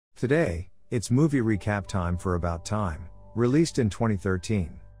Today, it's movie recap time for About Time, released in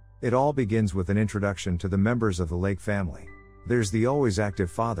 2013. It all begins with an introduction to the members of the Lake family. There's the always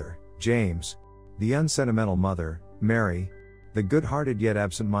active father, James, the unsentimental mother, Mary, the good-hearted yet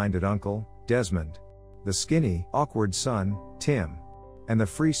absent-minded uncle, Desmond, the skinny, awkward son, Tim, and the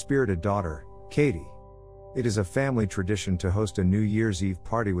free-spirited daughter, Katie. It is a family tradition to host a New Year's Eve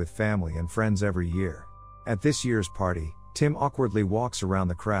party with family and friends every year. At this year's party, Tim awkwardly walks around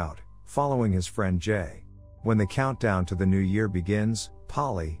the crowd, following his friend Jay. When the countdown to the new year begins,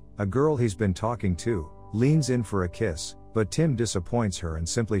 Polly, a girl he's been talking to, leans in for a kiss, but Tim disappoints her and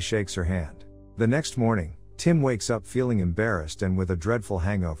simply shakes her hand. The next morning, Tim wakes up feeling embarrassed and with a dreadful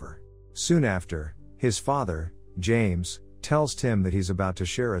hangover. Soon after, his father, James, tells Tim that he's about to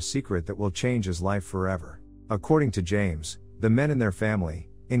share a secret that will change his life forever. According to James, the men in their family,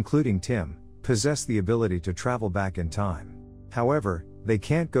 including Tim, possess the ability to travel back in time. However, they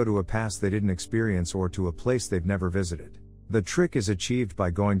can't go to a past they didn't experience or to a place they've never visited. The trick is achieved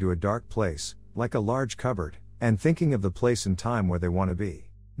by going to a dark place, like a large cupboard, and thinking of the place and time where they want to be.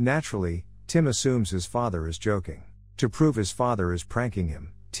 Naturally, Tim assumes his father is joking. To prove his father is pranking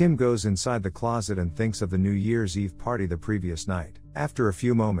him, Tim goes inside the closet and thinks of the New Year's Eve party the previous night. After a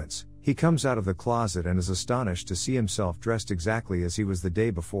few moments, he comes out of the closet and is astonished to see himself dressed exactly as he was the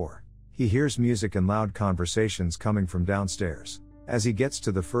day before. He hears music and loud conversations coming from downstairs. As he gets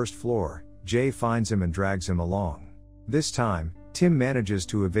to the first floor, Jay finds him and drags him along. This time, Tim manages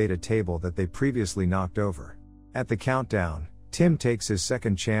to evade a table that they previously knocked over. At the countdown, Tim takes his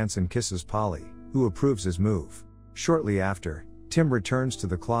second chance and kisses Polly, who approves his move. Shortly after, Tim returns to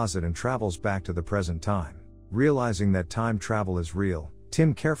the closet and travels back to the present time. Realizing that time travel is real,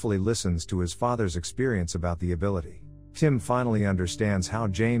 Tim carefully listens to his father's experience about the ability. Tim finally understands how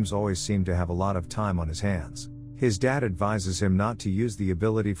James always seemed to have a lot of time on his hands. His dad advises him not to use the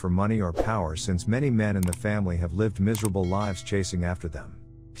ability for money or power since many men in the family have lived miserable lives chasing after them.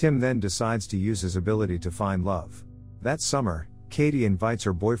 Tim then decides to use his ability to find love. That summer, Katie invites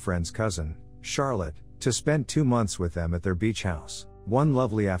her boyfriend's cousin, Charlotte, to spend 2 months with them at their beach house. One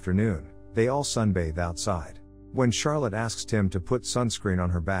lovely afternoon, they all sunbathe outside. When Charlotte asks Tim to put sunscreen on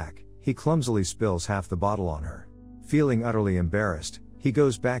her back, he clumsily spills half the bottle on her. Feeling utterly embarrassed, he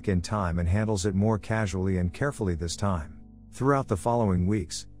goes back in time and handles it more casually and carefully this time. Throughout the following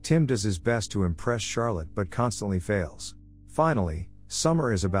weeks, Tim does his best to impress Charlotte but constantly fails. Finally,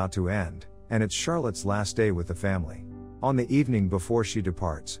 summer is about to end, and it's Charlotte's last day with the family. On the evening before she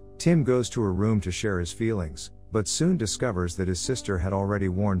departs, Tim goes to her room to share his feelings, but soon discovers that his sister had already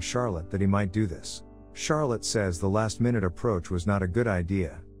warned Charlotte that he might do this. Charlotte says the last-minute approach was not a good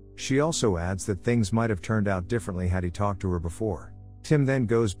idea. She also adds that things might have turned out differently had he talked to her before. Tim then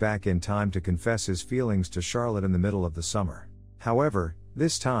goes back in time to confess his feelings to Charlotte in the middle of the summer. However,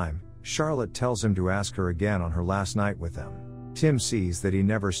 this time, Charlotte tells him to ask her again on her last night with them. Tim sees that he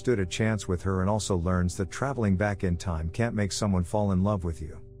never stood a chance with her and also learns that traveling back in time can't make someone fall in love with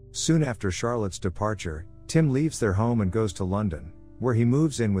you. Soon after Charlotte's departure, Tim leaves their home and goes to London, where he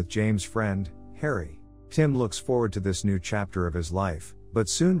moves in with James' friend, Harry. Tim looks forward to this new chapter of his life, but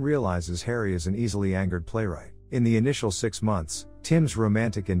soon realizes Harry is an easily angered playwright. In the initial 6 months, Tim's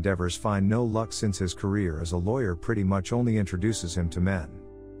romantic endeavors find no luck since his career as a lawyer pretty much only introduces him to men.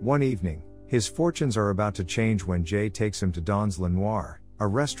 One evening, his fortunes are about to change when Jay takes him to Don's Le Noir, a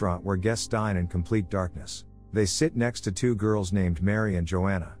restaurant where guests dine in complete darkness. They sit next to 2 girls named Mary and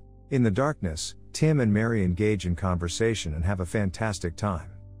Joanna. In the darkness, Tim and Mary engage in conversation and have a fantastic time.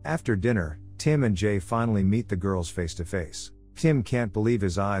 After dinner, Tim and Jay finally meet the girls face to face. Tim can't believe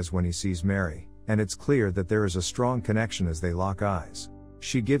his eyes when he sees Mary, and it's clear that there is a strong connection as they lock eyes.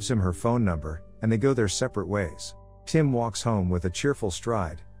 She gives him her phone number, and they go their separate ways. Tim walks home with a cheerful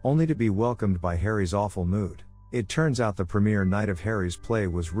stride, only to be welcomed by Harry's awful mood. It turns out the premiere night of Harry's play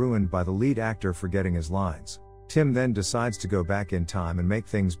was ruined by the lead actor forgetting his lines. Tim then decides to go back in time and make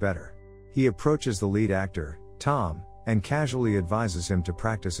things better. He approaches the lead actor, Tom, and casually advises him to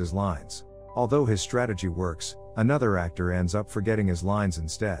practice his lines. Although his strategy works, another actor ends up forgetting his lines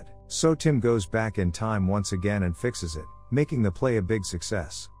instead. So Tim goes back in time once again and fixes it, making the play a big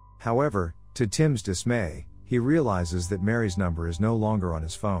success. However, to Tim's dismay, he realizes that Mary's number is no longer on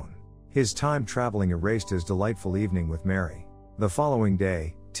his phone. His time traveling erased his delightful evening with Mary. The following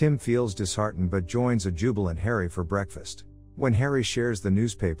day, Tim feels disheartened but joins a jubilant Harry for breakfast. When Harry shares the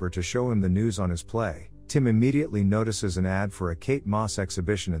newspaper to show him the news on his play, Tim immediately notices an ad for a Kate Moss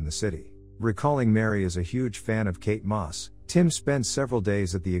exhibition in the city. Recalling Mary as a huge fan of Kate Moss, Tim spends several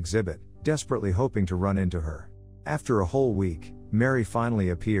days at the exhibit, desperately hoping to run into her. After a whole week, Mary finally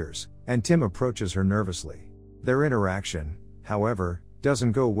appears, and Tim approaches her nervously. Their interaction, however,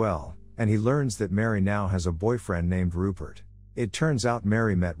 doesn't go well, and he learns that Mary now has a boyfriend named Rupert. It turns out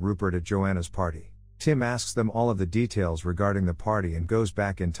Mary met Rupert at Joanna's party. Tim asks them all of the details regarding the party and goes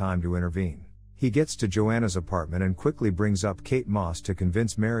back in time to intervene. He gets to Joanna's apartment and quickly brings up Kate Moss to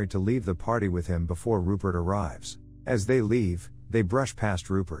convince Mary to leave the party with him before Rupert arrives. As they leave, they brush past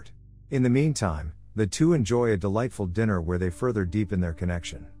Rupert. In the meantime, the two enjoy a delightful dinner where they further deepen their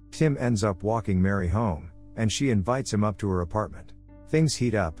connection. Tim ends up walking Mary home, and she invites him up to her apartment. Things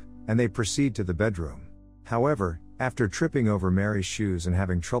heat up, and they proceed to the bedroom. However, after tripping over Mary's shoes and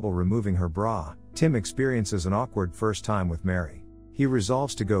having trouble removing her bra, Tim experiences an awkward first time with Mary. He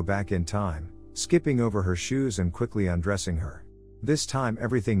resolves to go back in time, skipping over her shoes and quickly undressing her. This time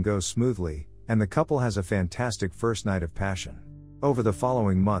everything goes smoothly, and the couple has a fantastic first night of passion. Over the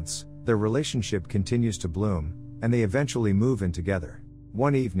following months, their relationship continues to bloom, and they eventually move in together.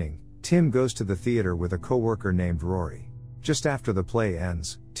 One evening, Tim goes to the theater with a co-worker named Rory. Just after the play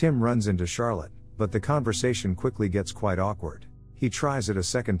ends, Tim runs into Charlotte, but the conversation quickly gets quite awkward. He tries it a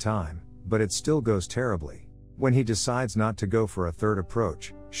second time, but it still goes terribly. When he decides not to go for a third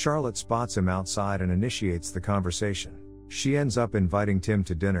approach, Charlotte spots him outside and initiates the conversation. She ends up inviting Tim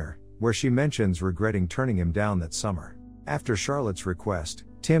to dinner, where she mentions regretting turning him down that summer. After Charlotte's request,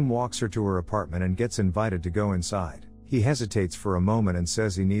 Tim walks her to her apartment and gets invited to go inside. He hesitates for a moment and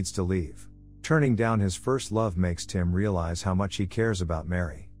says he needs to leave. Turning down his first love makes Tim realize how much he cares about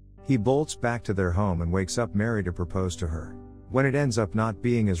Mary. He bolts back to their home and wakes up Mary to propose to her. When it ends up not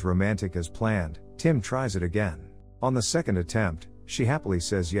being as romantic as planned, Tim tries it again. On the second attempt, she happily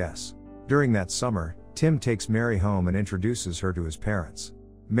says yes. During that summer, Tim takes Mary home and introduces her to his parents.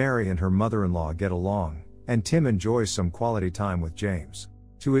 Mary and her mother-in-law get along, and Tim enjoys some quality time with James.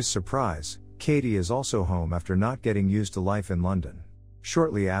 To his surprise, Katie is also home after not getting used to life in London.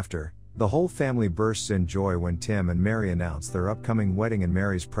 Shortly after, the whole family bursts in joy when Tim and Mary announce their upcoming wedding and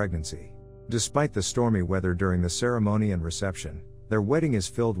Mary's pregnancy. Despite the stormy weather during the ceremony and reception, their wedding is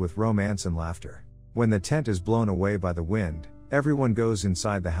filled with romance and laughter. When the tent is blown away by the wind, everyone goes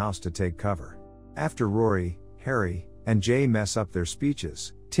inside the house to take cover. After Rory, Harry, and Jay mess up their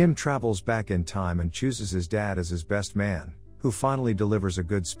speeches, Tim travels back in time and chooses his dad as his best man, who finally delivers a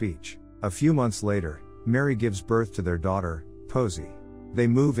good speech. A few months later, Mary gives birth to their daughter, Posy. They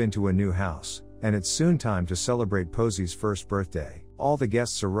move into a new house, and it's soon time to celebrate Posy's first birthday. All the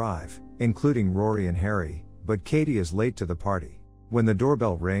guests arrive, including Rory and Harry, but Katie is late to the party. When the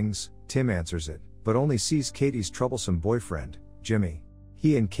doorbell rings, Tim answers it, but only sees Katie's troublesome boyfriend, Jimmy.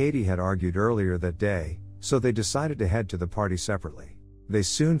 He and Katie had argued earlier that day, so they decided to head to the party separately. They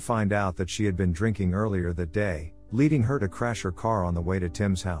soon find out that she had been drinking earlier that day, leading her to crash her car on the way to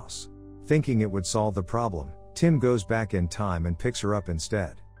Tim's house. Thinking it would solve the problem, Tim goes back in time and picks her up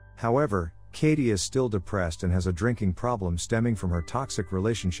instead. However, Katie is still depressed and has a drinking problem stemming from her toxic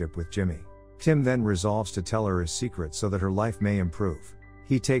relationship with Jimmy. Tim then resolves to tell her his secret so that her life may improve.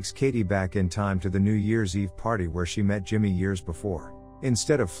 He takes Katie back in time to the New Year's Eve party where she met Jimmy years before.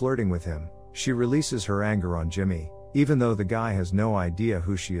 Instead of flirting with him, she releases her anger on Jimmy, even though the guy has no idea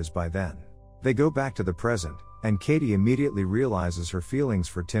who she is by then. They go back to the present, and Katie immediately realizes her feelings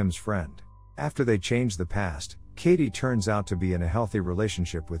for Tim's friend. After they change the past, Katie turns out to be in a healthy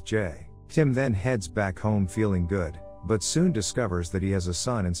relationship with Jay. Tim then heads back home feeling good, but soon discovers that he has a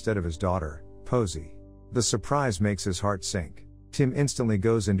son instead of his daughter, Posy. The surprise makes his heart sink. Tim instantly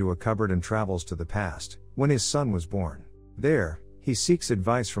goes into a cupboard and travels to the past, when his son was born. There, he seeks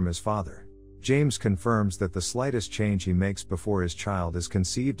advice from his father. James confirms that the slightest change he makes before his child is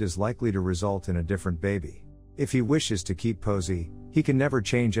conceived is likely to result in a different baby. If he wishes to keep Posy, he can never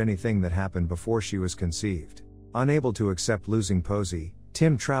change anything that happened before she was conceived. Unable to accept losing Posy,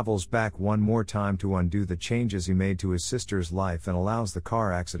 Tim travels back one more time to undo the changes he made to his sister's life and allows the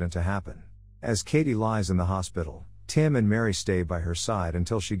car accident to happen. As Katie lies in the hospital, Tim and Mary stay by her side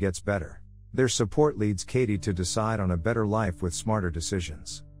until she gets better. Their support leads Katie to decide on a better life with smarter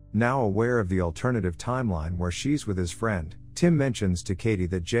decisions. Now aware of the alternative timeline where she's with his friend, Tim mentions to Katie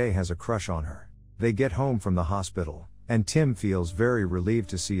that Jay has a crush on her. They get home from the hospital, and Tim feels very relieved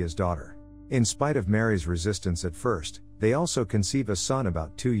to see his daughter. In spite of Mary's resistance at first, they also conceive a son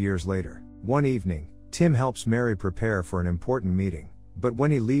about 2 years later. One evening, Tim helps Mary prepare for an important meeting, but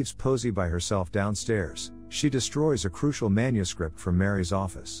when he leaves Posy by herself downstairs, she destroys a crucial manuscript from Mary's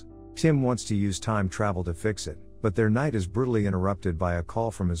office. Tim wants to use time travel to fix it, but their night is brutally interrupted by a call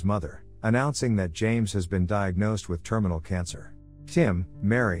from his mother, announcing that James has been diagnosed with terminal cancer. Tim,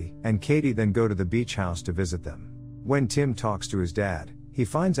 Mary, and Katie then go to the beach house to visit them. When Tim talks to his dad, he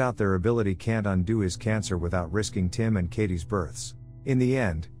finds out their ability can't undo his cancer without risking Tim and Katie's births. In the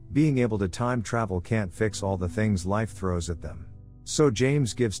end, being able to time travel can't fix all the things life throws at them. So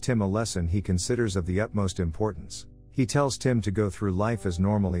James gives Tim a lesson he considers of the utmost importance. He tells Tim to go through life as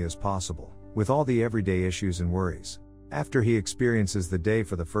normally as possible, with all the everyday issues and worries. After he experiences the day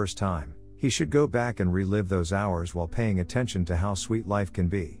for the first time, he should go back and relive those hours while paying attention to how sweet life can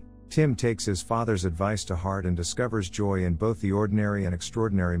be. Tim takes his father's advice to heart and discovers joy in both the ordinary and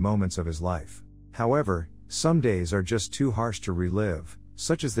extraordinary moments of his life. However, some days are just too harsh to relive,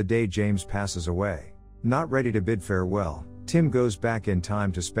 such as the day James passes away. Not ready to bid farewell, Tim goes back in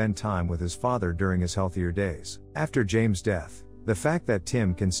time to spend time with his father during his healthier days. After James' death, the fact that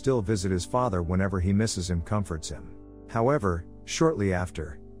Tim can still visit his father whenever he misses him comforts him. However, shortly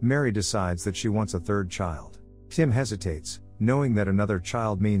after, Mary decides that she wants a third child. Tim hesitates, knowing that another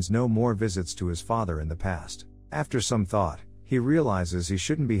child means no more visits to his father in the past. After some thought, he realizes he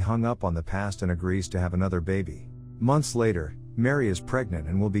shouldn't be hung up on the past and agrees to have another baby. Months later, Mary is pregnant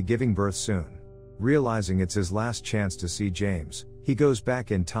and will be giving birth soon. Realizing it's his last chance to see James, he goes back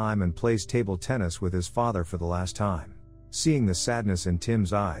in time and plays table tennis with his father for the last time. Seeing the sadness in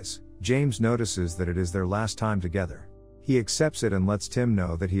Tim's eyes, James notices that it is their last time together. He accepts it and lets Tim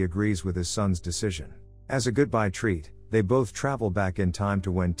know that he agrees with his son's decision. As a goodbye treat, they both travel back in time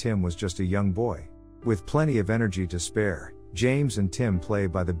to when Tim was just a young boy. With plenty of energy to spare, James and Tim play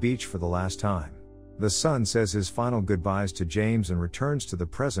by the beach for the last time. The son says his final goodbyes to James and returns to the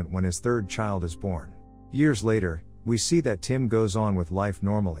present when his third child is born. Years later, we see that Tim goes on with life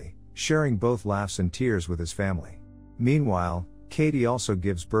normally, sharing both laughs and tears with his family. Meanwhile, Katie also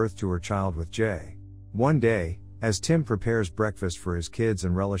gives birth to her child with Jay. One day, as Tim prepares breakfast for his kids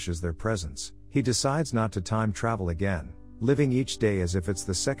and relishes their presence, he decides not to time travel again, living each day as if it's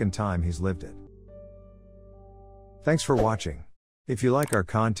the second time he's lived it. Thanks for watching. If you like our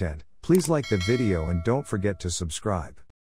content, please like the video and don't forget to subscribe.